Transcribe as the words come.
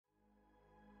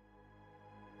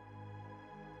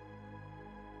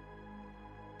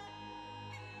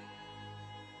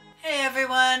Hey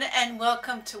everyone, and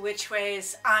welcome to Witch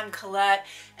Ways. I'm Colette,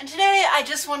 and today I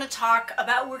just want to talk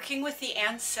about working with the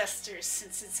ancestors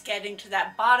since it's getting to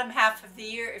that bottom half of the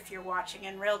year if you're watching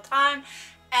in real time,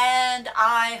 and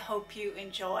I hope you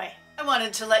enjoy. I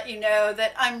wanted to let you know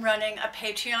that I'm running a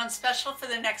Patreon special for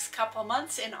the next couple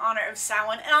months in honor of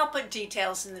Samhain, and I'll put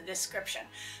details in the description.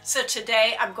 So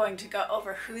today I'm going to go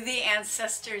over who the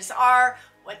ancestors are,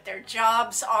 what their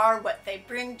jobs are, what they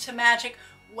bring to magic,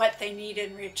 what they need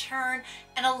in return,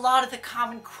 and a lot of the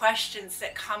common questions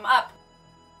that come up.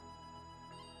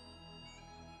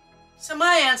 So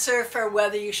my answer for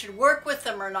whether you should work with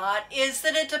them or not is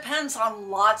that it depends on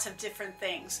lots of different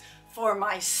things. For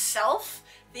myself,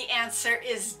 the answer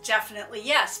is definitely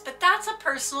yes, but that's a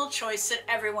personal choice that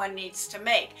everyone needs to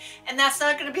make, and that's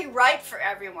not going to be right for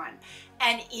everyone.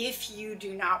 And if you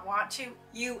do not want to,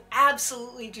 you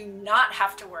absolutely do not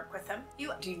have to work with them.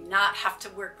 You do not have to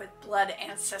work with blood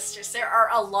ancestors. There are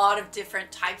a lot of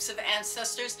different types of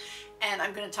ancestors, and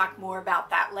I'm going to talk more about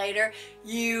that later.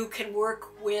 You can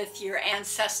work with your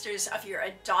ancestors of your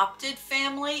adopted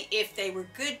family if they were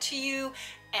good to you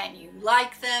and you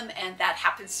like them, and that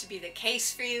happens to be the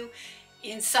case for you.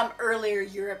 In some earlier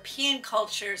European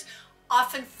cultures,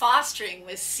 often fostering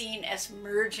was seen as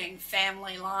merging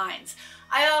family lines.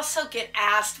 I also get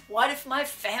asked, what if my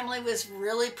family was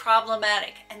really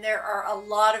problematic? And there are a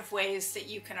lot of ways that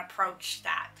you can approach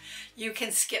that. You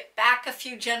can skip back a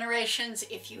few generations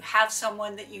if you have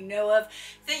someone that you know of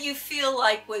that you feel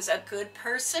like was a good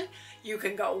person. You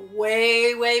can go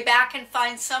way, way back and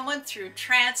find someone through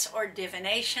trance or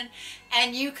divination,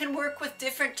 and you can work with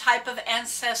different type of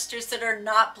ancestors that are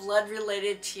not blood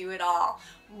related to you at all.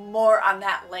 More on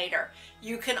that later.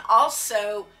 You can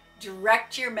also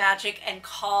direct your magic and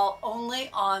call only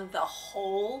on the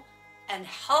whole and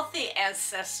healthy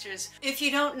ancestors. If you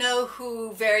don't know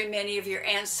who very many of your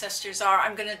ancestors are,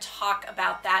 I'm going to talk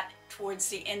about that towards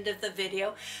the end of the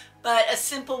video. But a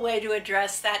simple way to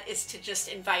address that is to just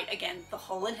invite, again, the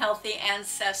whole and healthy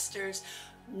ancestors,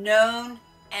 known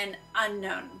and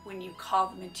unknown, when you call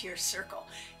them into your circle.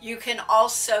 You can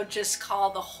also just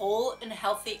call the whole and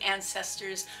healthy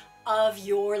ancestors of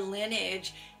your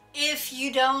lineage if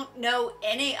you don't know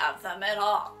any of them at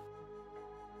all.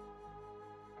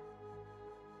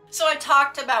 So I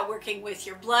talked about working with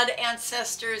your blood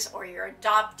ancestors or your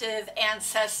adoptive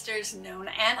ancestors, known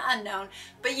and unknown,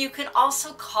 but you can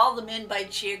also call them in by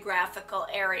geographical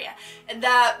area. And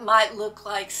that might look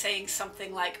like saying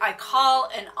something like, I call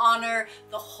and honor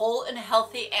the whole and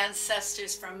healthy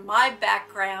ancestors from my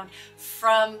background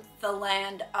from the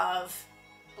land of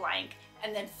blank,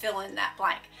 and then fill in that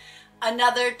blank.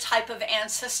 Another type of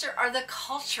ancestor are the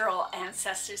cultural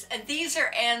ancestors, and these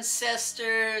are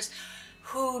ancestors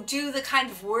who do the kind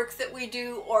of work that we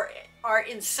do or are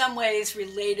in some ways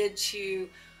related to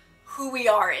who we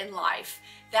are in life.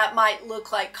 That might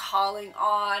look like calling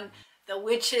on the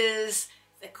witches,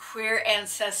 the queer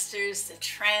ancestors, the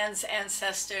trans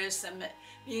ancestors, the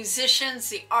musicians,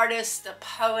 the artists, the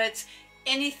poets,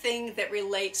 anything that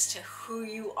relates to who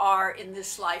you are in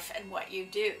this life and what you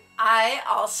do. I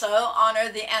also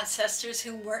honor the ancestors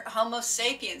who weren't Homo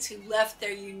sapiens, who left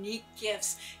their unique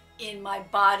gifts in my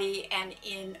body and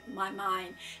in my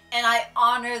mind. And I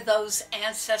honor those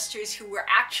ancestors who were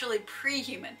actually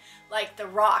pre-human, like the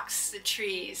rocks, the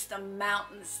trees, the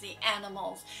mountains, the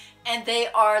animals. And they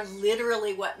are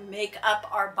literally what make up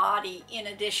our body in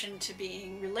addition to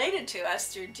being related to us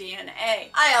through DNA.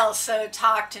 I also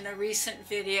talked in a recent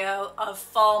video of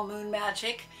fall moon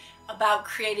magic about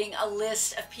creating a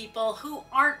list of people who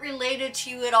aren't related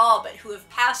to you at all, but who have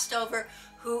passed over,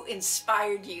 who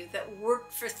inspired you, that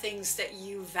worked for things that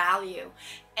you value.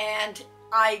 And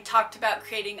I talked about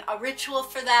creating a ritual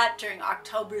for that during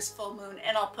October's full moon,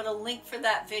 and I'll put a link for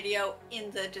that video in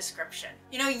the description.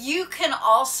 You know, you can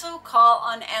also call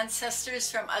on ancestors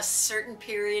from a certain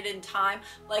period in time,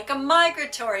 like a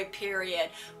migratory period,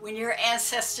 when your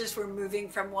ancestors were moving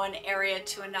from one area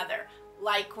to another,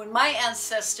 like when my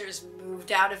ancestors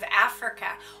moved out of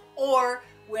Africa, or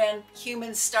when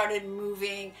humans started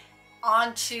moving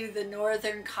onto the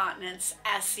northern continents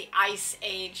as the Ice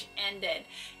Age ended.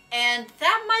 And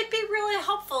that might be really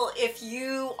helpful if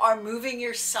you are moving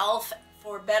yourself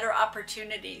for better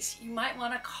opportunities. You might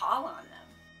want to call on them.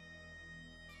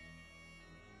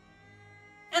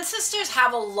 Ancestors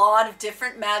have a lot of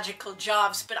different magical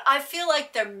jobs, but I feel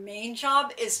like their main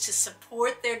job is to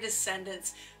support their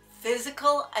descendants'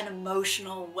 physical and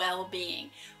emotional well-being.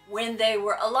 When they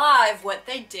were alive, what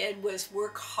they did was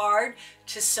work hard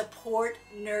to support,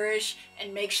 nourish,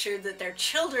 and make sure that their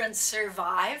children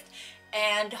survived.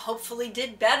 and hopefully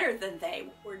did better than they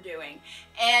were doing.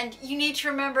 And you need to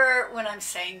remember when I'm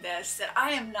saying this that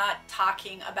I am not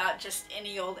talking about just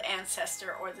any old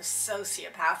ancestor or the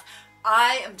sociopath.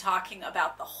 I am talking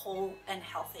about the whole and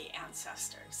healthy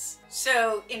ancestors.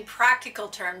 So in practical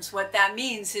terms, what that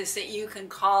means is that you can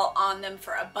call on them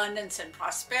for abundance and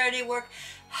prosperity work,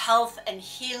 health and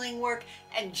healing work,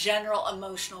 and general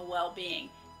emotional well-being.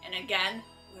 And again,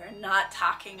 we're not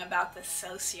talking about the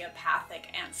sociopathic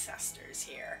ancestors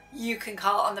here. You can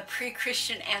call on the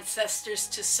pre-Christian ancestors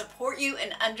to support you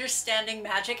in understanding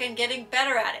magic and getting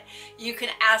better at it. You can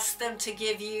ask them to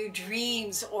give you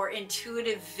dreams or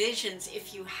intuitive visions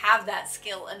if you have that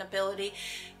skill and ability,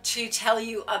 to tell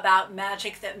you about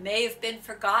magic that may have been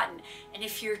forgotten. And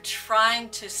if you're trying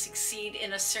to succeed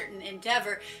in a certain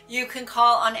endeavor, you can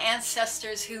call on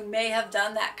ancestors who may have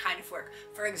done that kind of work.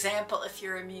 For example, if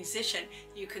you're a musician,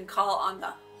 you can call on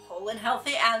the whole and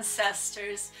healthy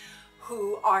ancestors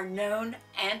who are known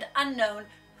and unknown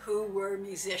who were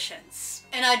musicians.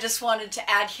 And I just wanted to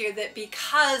add here that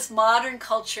because modern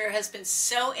culture has been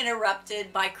so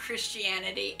interrupted by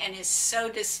Christianity and is so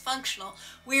dysfunctional,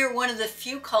 we are one of the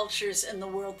few cultures in the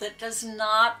world that does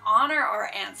not honor our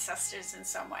ancestors in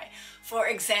some way. For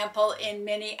example, in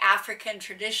many African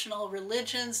traditional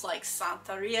religions like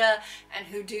Santeria and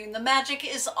Hoodoo, the magic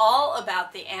is all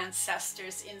about the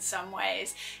ancestors in some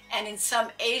ways. And in some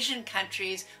Asian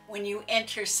countries, when you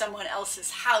enter someone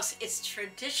else's house, it's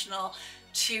traditional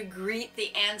to greet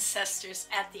the ancestors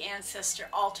at the ancestor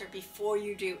altar before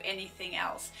you do anything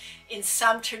else. In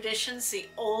some traditions, the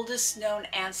oldest known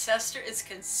ancestor is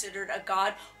considered a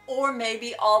god, or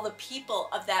maybe all the people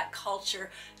of that culture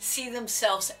see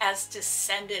themselves as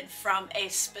descended from a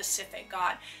specific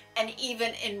god. And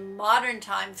even in modern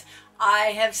times, I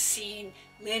have seen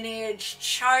lineage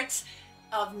charts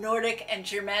of Nordic and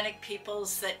Germanic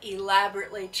peoples that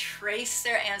elaborately trace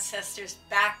their ancestors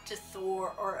back to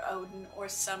Thor or Odin or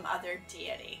some other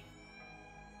deity.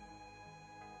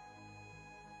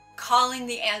 Calling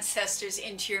the ancestors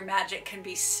into your magic can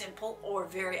be simple or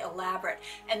very elaborate.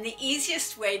 And the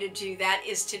easiest way to do that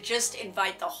is to just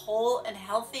invite the whole and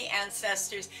healthy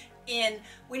ancestors in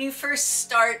when you first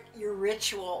start your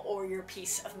ritual or your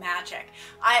piece of magic.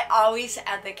 I always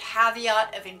add the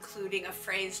caveat of including a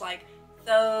phrase like,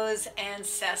 "Those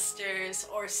ancestors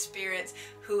or spirits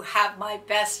who have my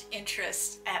best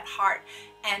interests at heart."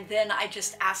 And then I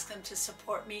just ask them to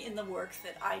support me in the work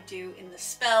that I do in the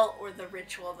spell or the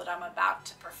ritual that I'm about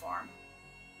to perform.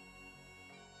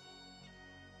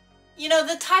 You know,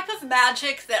 the type of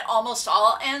magic that almost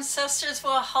all ancestors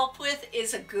will help with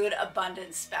is a good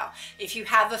abundance spell. If you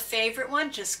have a favorite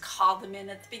one, just call them in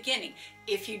at the beginning.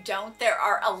 If you don't, there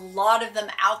are a lot of them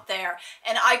out there.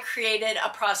 And I created a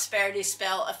prosperity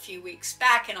spell a few weeks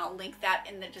back, and I'll link that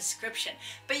in the description.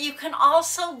 But you can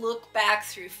also look back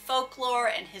through folklore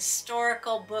and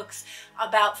historical books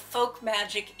about folk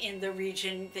magic in the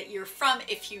region that you're from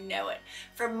if you know it.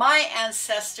 For my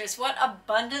ancestors, what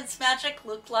abundance magic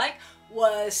looked like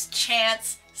was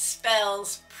chants,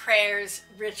 spells, prayers,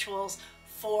 rituals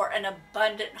for an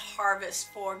abundant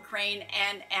harvest for grain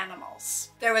and animals.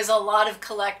 There was a lot of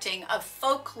collecting of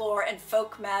folklore and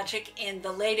folk magic in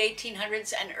the late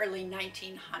 1800s and early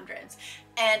 1900s.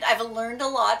 And I've learned a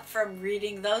lot from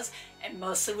reading those, and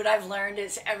mostly what I've learned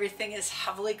is everything is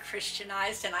heavily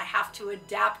Christianized, and I have to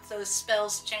adapt those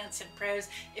spells, chants, and prayers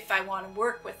if I want to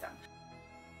work with them.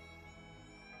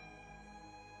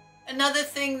 Another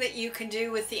thing that you can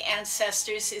do with the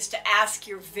ancestors is to ask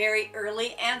your very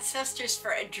early ancestors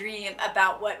for a dream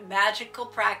about what magical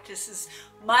practices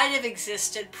might have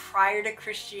existed prior to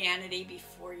Christianity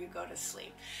before you go to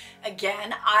sleep.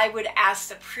 Again, I would ask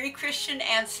the pre-Christian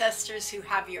ancestors who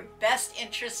have your best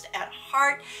interest at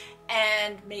heart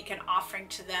and make an offering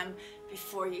to them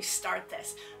before you start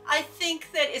this. I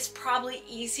think that it's probably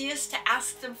easiest to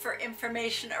ask them for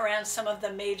information around some of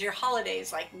the major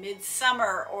holidays like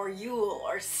Midsummer or Yule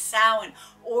or Samhain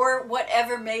or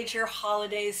whatever major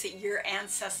holidays that your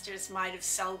ancestors might have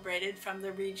celebrated from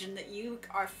the region that you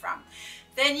are from.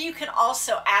 Then you can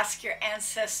also ask your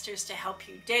ancestors to help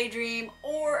you daydream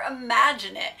or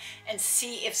imagine it and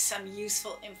see if some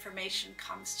useful information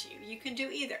comes to you. You can do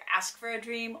either, ask for a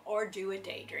dream or do a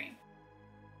daydream.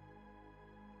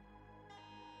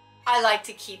 I like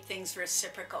to keep things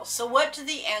reciprocal. So what do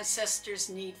the ancestors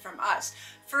need from us?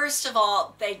 First of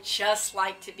all, they just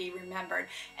like to be remembered,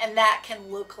 and that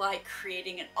can look like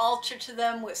creating an altar to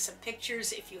them with some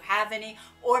pictures if you have any,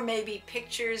 or maybe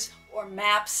pictures or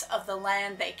maps of the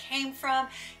land they came from.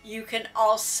 You can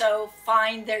also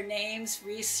find their names,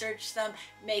 research them,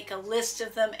 make a list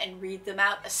of them, and read them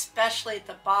out, especially at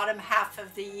the bottom half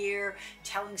of the year,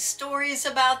 telling stories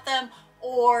about them,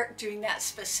 or doing that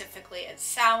specifically at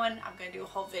Samhain. I'm going to do a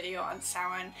whole video on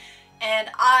Samhain.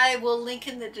 And I will link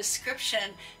in the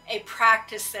description a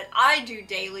practice that I do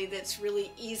daily that's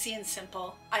really easy and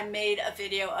simple. I made a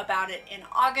video about it in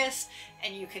August,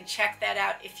 and you can check that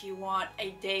out if you want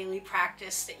a daily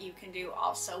practice that you can do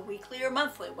also weekly or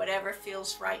monthly, whatever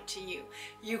feels right to you.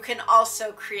 You can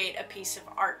also create a piece of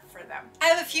art for them. I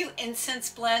have a few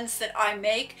incense blends that I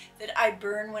make that I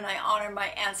burn when I honor my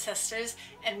ancestors,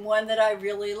 and one that I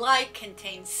really like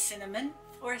contains cinnamon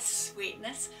for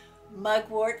sweetness,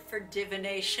 mugwort for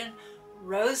divination,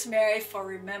 rosemary for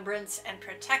remembrance and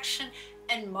protection,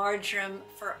 and marjoram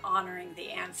for honoring the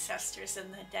ancestors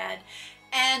and the dead.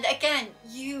 And again,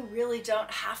 you really don't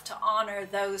have to honor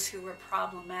those who were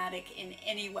problematic in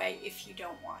any way if you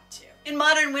don't want to. In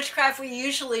modern witchcraft, we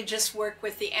usually just work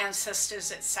with the ancestors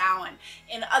at Samhain.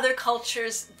 In other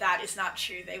cultures, that is not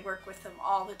true. They work with them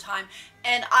all the time,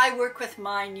 and I work with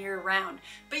mine year-round.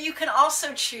 But you can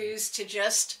also choose to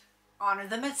just honor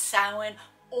them at Samhain,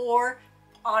 or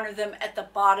honor them at the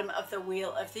bottom of the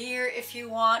wheel of the year if you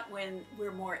want, when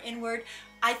we're more inward.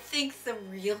 I think the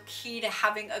real key to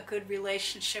having a good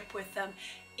relationship with them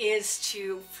is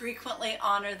to frequently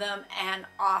honor them and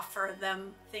offer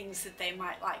them things that they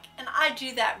might like. And I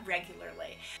do that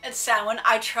regularly. At Samhain,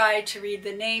 I try to read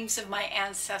the names of my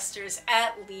ancestors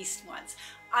at least once.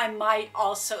 I might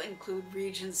also include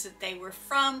regions that they were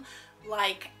from,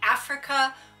 like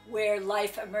Africa, where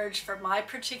life emerged for my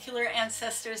particular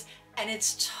ancestors, and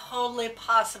it's totally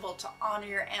possible to honor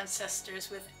your ancestors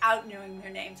without knowing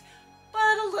their names, but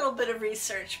a little bit of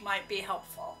research might be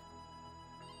helpful.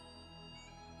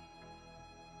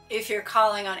 If you're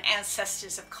calling on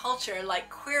ancestors of culture, like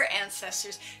queer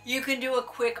ancestors, you can do a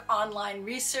quick online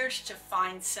research to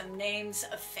find some names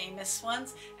of famous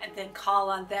ones and then call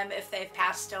on them if they've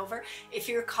passed over. If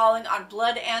you're calling on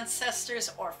blood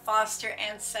ancestors or foster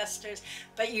ancestors,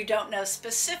 but you don't know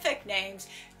specific names,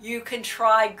 you can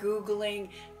try Googling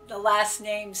the last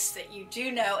names that you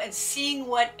do know and seeing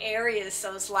what areas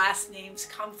those last names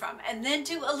come from, and then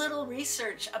do a little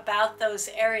research about those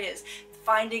areas,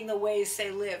 finding the ways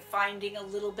they live, finding a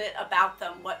little bit about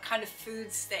them, what kind of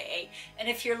foods they ate. And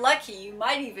if you're lucky, you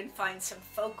might even find some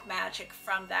folk magic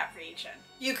from that region.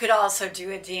 You could also do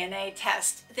a DNA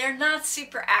test. They're not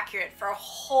super accurate for a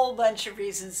whole bunch of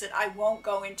reasons that I won't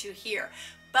go into here.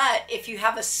 But if you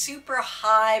have a super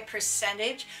high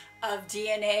percentage of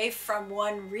DNA from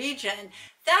one region,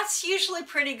 that's usually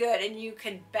pretty good, and you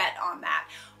can bet on that.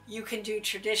 You can do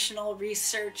traditional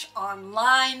research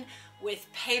online with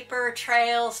paper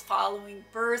trails, following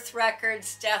birth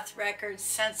records, death records,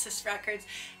 census records.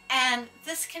 And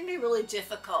this can be really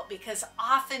difficult because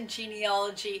often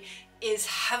genealogy is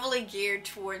heavily geared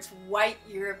towards white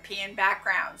European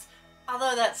backgrounds,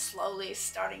 although that's slowly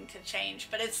starting to change,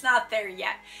 but it's not there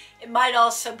yet. It might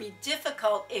also be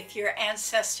difficult if your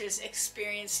ancestors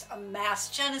experienced a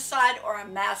mass genocide or a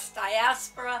mass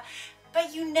diaspora,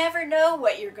 but you never know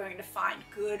what you're going to find,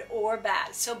 good or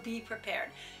bad, so be prepared.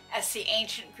 As the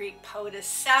ancient Greek poetess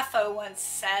Sappho once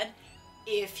said,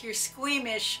 if you're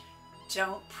squeamish,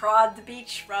 don't prod the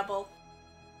beach rubble.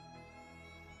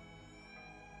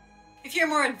 If you're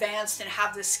more advanced and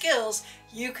have the skills,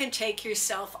 you can take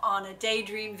yourself on a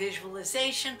daydream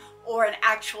visualization or an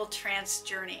actual trance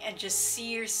journey and just see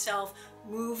yourself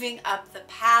moving up the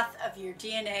path of your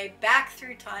DNA back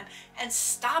through time and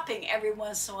stopping every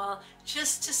once in a while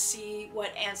just to see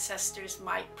what ancestors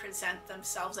might present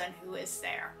themselves and who is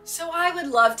there. So I would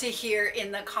love to hear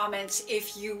in the comments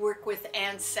if you work with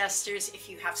ancestors, if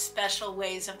you have special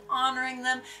ways of honoring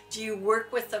them. Do you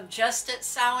work with them just at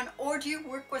Samhain, or do you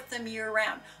work with them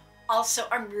year-round? Also,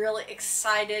 I'm really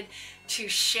excited to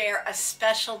share a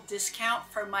special discount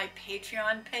for my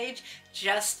Patreon page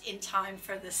just in time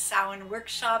for the Samhain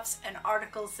workshops and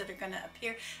articles that are going to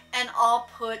appear. And I'll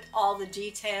put all the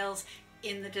details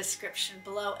in the description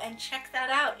below, and check that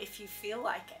out if you feel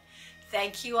like it.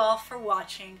 Thank you all for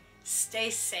watching. Stay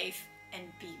safe and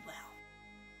be